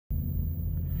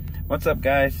What's up,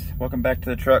 guys? Welcome back to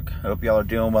the truck. I hope y'all are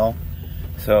doing well.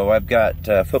 So I've got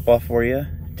football for you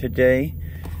today.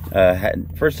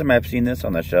 First time I've seen this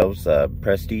on the shelves,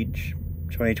 Prestige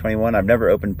 2021. I've never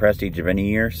opened Prestige of any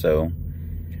year, so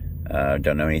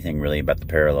don't know anything really about the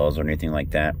parallels or anything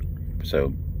like that.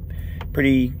 So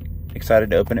pretty excited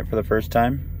to open it for the first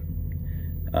time.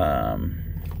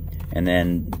 And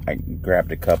then I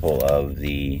grabbed a couple of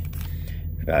the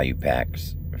value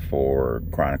packs for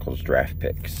Chronicles draft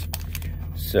picks.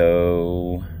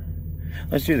 So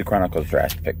let's do the Chronicles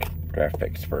draft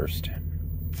picks first.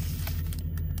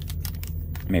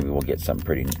 Maybe we'll get something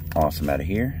pretty awesome out of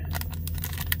here.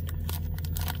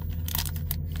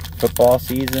 Football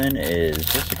season is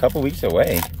just a couple weeks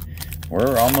away.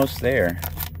 We're almost there.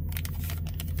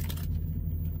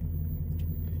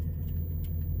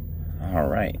 All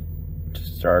right, to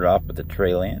start off with the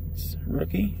Trey Lance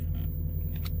rookie.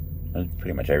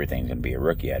 Pretty much everything's going to be a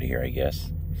rookie out of here, I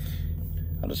guess.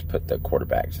 I'll just put the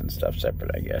quarterbacks and stuff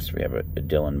separate, I guess. We have a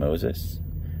Dylan Moses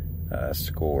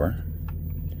score.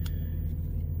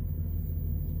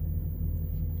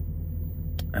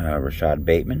 Rashad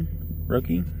Bateman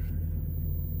rookie.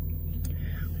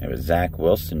 We have a Zach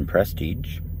Wilson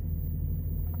Prestige.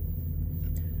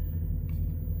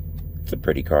 It's a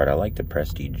pretty card. I like the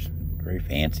Prestige. Very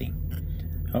fancy.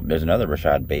 Oh, there's another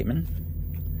Rashad Bateman.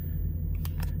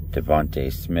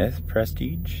 Devontae Smith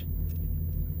Prestige.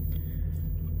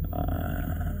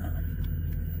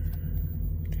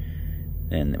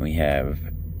 Then we have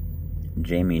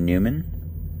Jamie Newman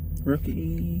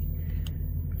rookie.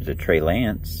 There's a Trey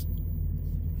Lance.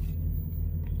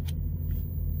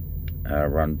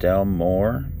 Rondell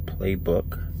Moore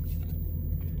playbook.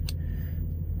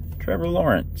 Trevor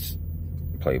Lawrence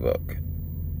playbook.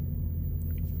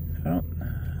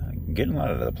 I'm getting a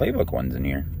lot of the playbook ones in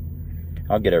here.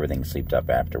 I'll get everything sleeved up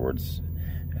afterwards.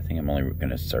 I think I'm only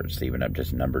going to start sleeving up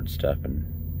just numbered stuff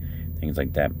and things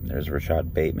like that. There's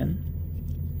Rashad Bateman.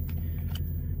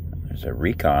 There's a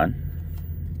recon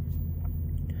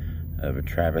of a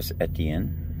Travis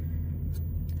Etienne.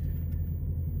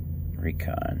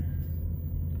 Recon.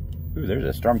 Ooh, there's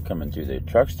a storm coming through. The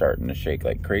truck's starting to shake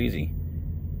like crazy.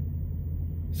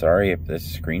 Sorry if this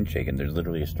screen's shaking. There's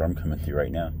literally a storm coming through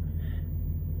right now.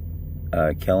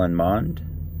 Kellen Mond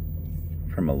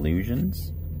from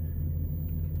Illusions.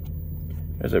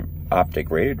 There's a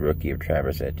optic rated rookie of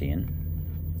Travis Etienne.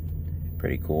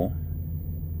 Pretty cool.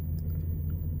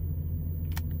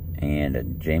 And a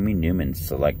Jamie Newman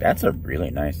select. That's a really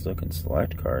nice looking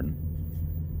select card.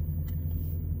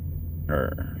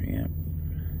 Yeah.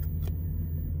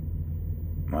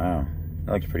 Wow.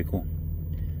 That looks pretty cool.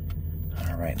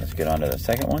 Alright, let's get on to the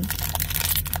second one.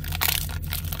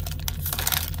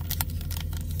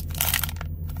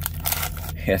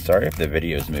 Yeah, sorry if the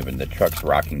video's moving. The truck's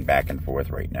rocking back and forth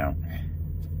right now.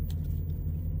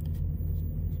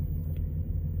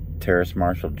 Terrace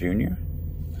Marshall Jr.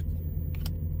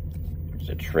 There's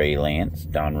a Trey Lance,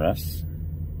 Donruss.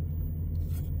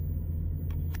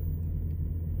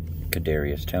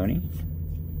 Kadarius Toney.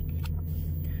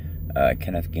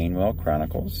 Kenneth Gainwell,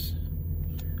 Chronicles.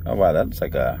 Oh wow, that's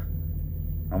like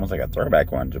almost like a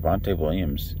throwback one. Javonte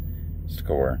Williams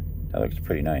score. That looks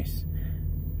pretty nice.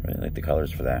 Really like the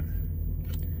colors for that.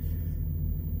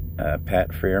 Pat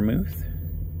Freiermuth.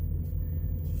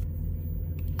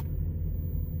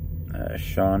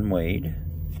 Sean Wade.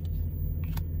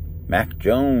 Mac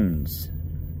Jones.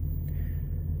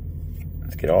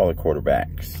 Let's get all the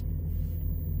quarterbacks.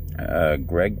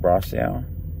 Greg Brossow.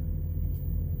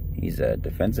 He's a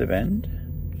defensive end.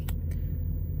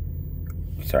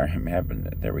 Sorry, I'm having...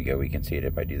 There we go. We can see it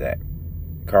if I do that.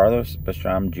 Carlos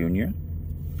Basham Jr.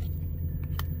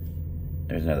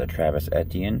 There's another Travis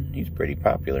Etienne. He's pretty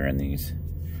popular in these.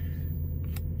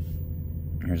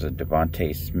 Here's a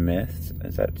Devontae Smith.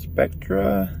 Is that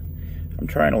Spectra? I'm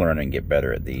trying to learn and get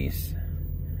better at these.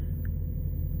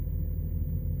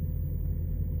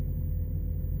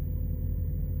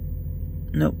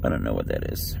 Nope, I don't know what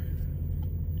that is.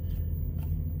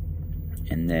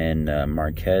 And then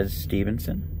Marquez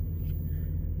Stevenson.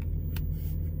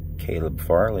 Caleb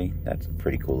Farley. That's a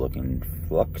pretty cool looking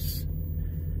flux.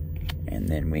 And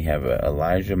then we have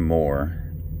Elijah Moore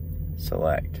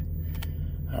select.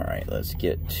 All right, let's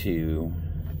get to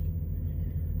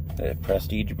the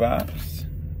Prestige box.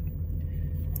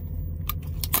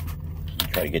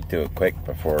 Try to get to it quick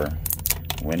before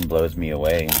the wind blows me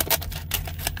away.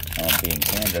 I won't be in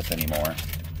Kansas anymore.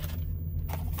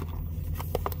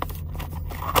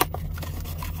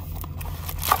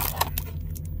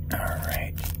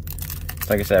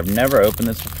 Like I said, I've never opened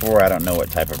this before. I don't know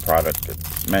what type of product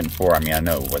it's meant for. I mean, I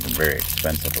know it wasn't very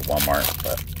expensive at Walmart,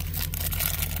 but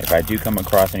if I do come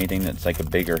across anything that's like a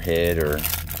bigger hit or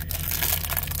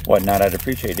whatnot, I'd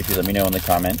appreciate it if you let me know in the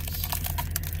comments.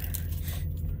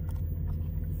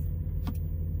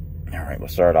 Alright, we'll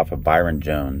start off with Byron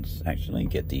Jones. Actually,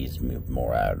 get these moved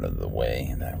more out of the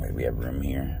way. That way we have room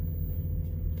here.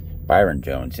 Byron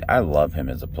Jones, I love him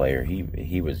as a player.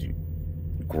 He was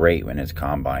great in his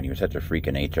combine. He was such a freak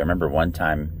of nature. I remember one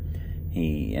time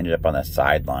he ended up on the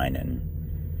sideline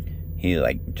and he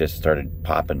like just started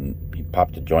popping. He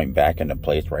popped the joint back into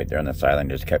place right there on the sideline.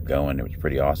 Just kept going. It was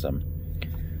pretty awesome.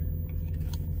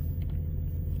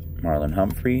 Marlon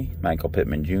Humphrey, Michael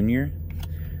Pittman Jr.,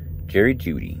 Jerry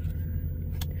Jeudy,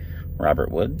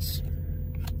 Robert Woods,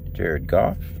 Jared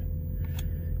Goff,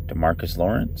 DeMarcus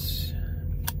Lawrence,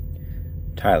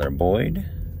 Tyler Boyd,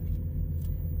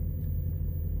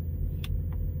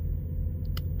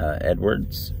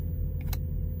 Edwards,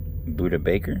 Buda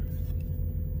Baker.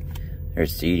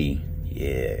 There's CD.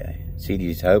 Yeah.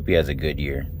 CD's, I hope he has a good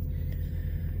year.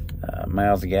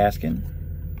 Myles Gaskin,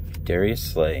 Darius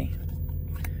Slay,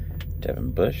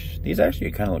 Devin Bush. These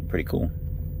actually kind of look pretty cool.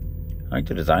 I like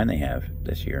the design they have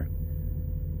this year.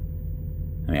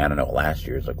 I mean, I don't know what last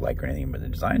year's looked like or anything, but the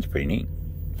design's pretty neat.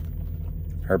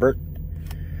 Herbert,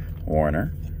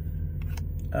 Warner,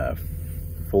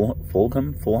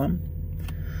 Fulham.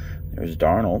 There's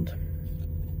Darnold,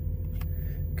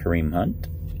 Kareem Hunt,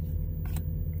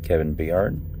 Kevin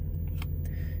Byard,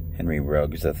 Henry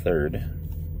Ruggs III,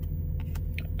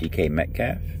 DK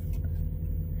Metcalf.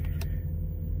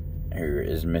 Here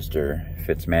is Mr.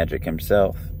 Fitzmagic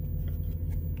himself.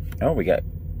 Oh, we got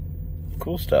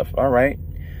cool stuff. All right.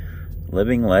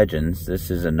 Living Legends. This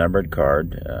is a numbered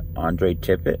card. Andre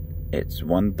Tippett. It's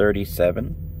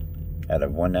 137 out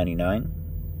of 199.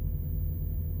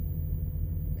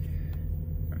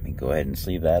 Let me go ahead and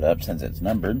sleeve that up since it's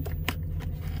numbered.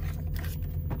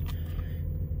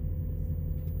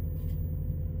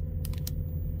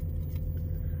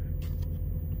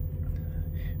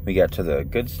 We got to the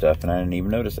good stuff and I didn't even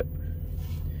notice it.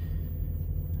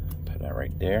 Put that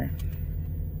right there.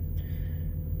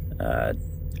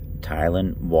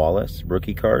 Tylan Wallace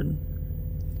rookie card.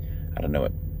 I don't know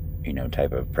what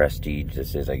type of prestige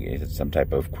this is. I guess it's some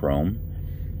type of chrome.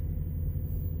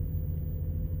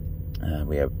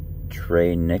 We have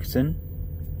Trey Nixon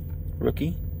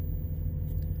rookie.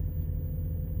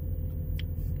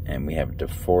 And we have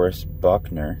DeForest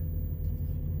Buckner,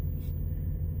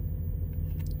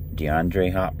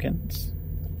 DeAndre Hopkins.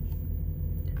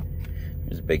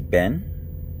 There's Big Ben.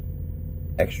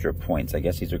 Extra points. I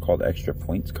guess these are called extra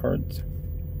points cards.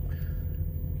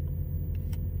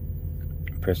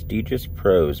 Prestigious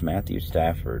Pros, Matthew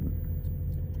Stafford.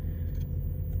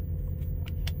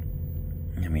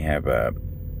 And we have a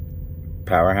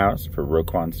Powerhouse for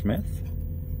Roquan Smith.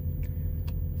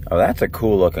 Oh, that's a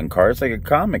cool looking card. It's like a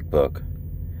comic book.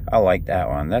 I like that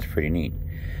one. That's pretty neat.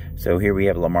 So here we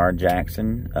have Lamar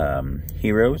Jackson,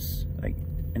 Heroes, like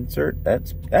insert.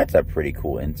 That's a pretty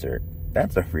cool insert.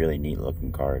 That's a really neat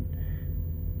looking card.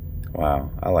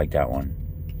 Wow, I like that one.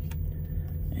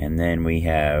 And then we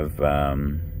have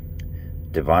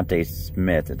Devontae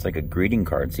Smith. It's like a greeting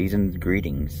card, season's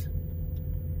greetings.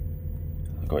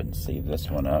 I'll go ahead and sleeve this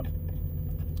one up.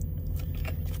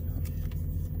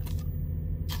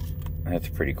 That's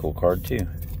a pretty cool card too.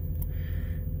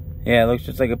 Yeah, it looks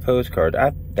just like a postcard.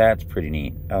 That's pretty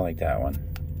neat. I like that one.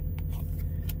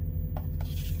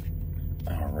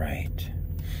 All right.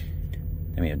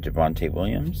 Then we have Javonte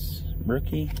Williams,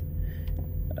 rookie.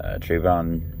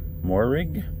 Trayvon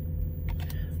Moehrig.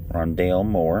 Rondale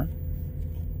Moore.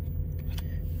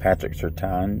 Patrick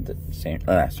Surtain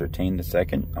the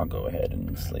second. I'll go ahead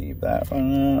and sleeve that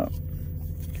one up.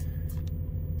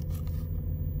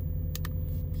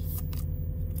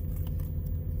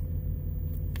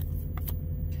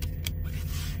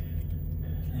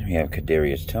 We have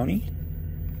Kadarius Toney.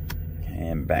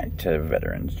 And back to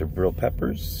veterans. Jabril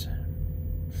Peppers.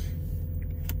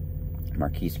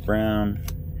 Marquise Brown.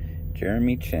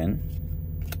 Jeremy Chin.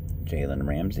 Jalen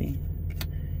Ramsey.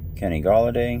 Kenny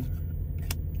Golladay.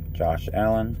 Josh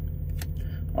Allen.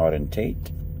 Auden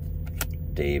Tate.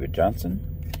 David Johnson.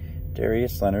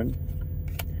 Darius Leonard.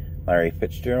 Larry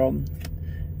Fitzgerald.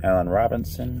 Allen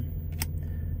Robinson.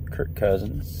 Kirk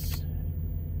Cousins.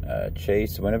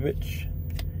 Chase Winovich.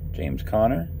 James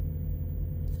Conner,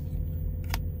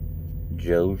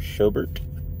 Joe Schobert,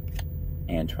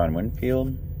 Antoine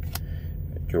Winfield,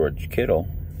 George Kittle,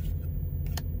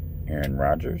 Aaron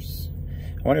Rodgers.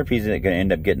 I wonder if he's going to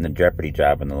end up getting the Jeopardy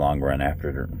job in the long run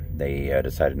after they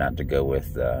decided not to go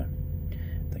with the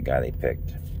guy they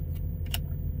picked.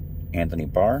 Anthony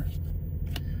Barr,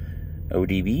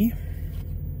 ODB,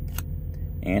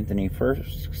 Anthony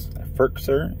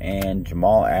Firkser, and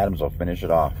Jamal Adams will finish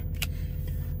it off.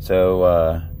 So,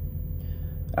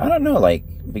 I don't know, like,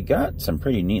 we got some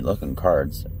pretty neat looking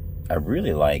cards. I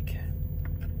really like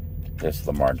this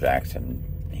Lamar Jackson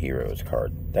Heroes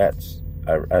card. That's,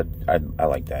 I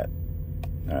like that.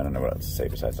 I don't know what else to say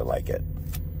besides I like it.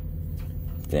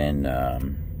 Then,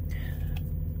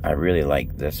 I really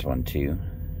like this one too.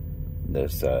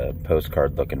 This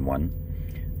postcard looking one.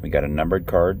 We got a numbered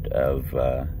card of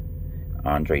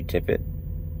Andre Tippett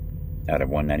out of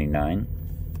 199.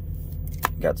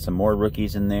 Got some more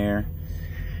rookies in there.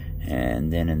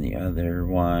 And then in the other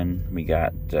one, we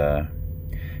got, here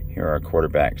are our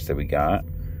quarterbacks that we got.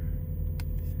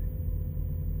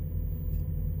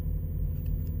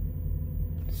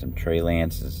 Some Trey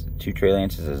Lances, 2 Trey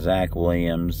Lances, a Zach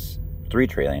Williams, 3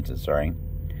 Trey Lances, sorry.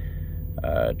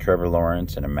 Trevor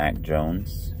Lawrence and a Mac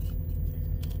Jones.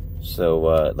 So,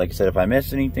 like I said, if I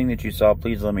missed anything that you saw,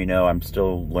 please let me know. I'm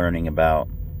still learning about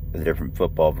the different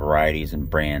football varieties and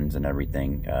brands and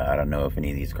everything. I don't know if any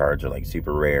of these cards are like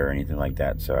super rare or anything like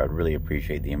that, so I'd really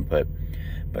appreciate the input.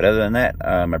 But other than that,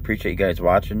 I appreciate you guys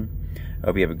watching. I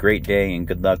hope you have a great day and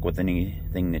good luck with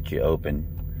anything that you open.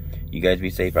 You guys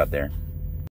be safe out there.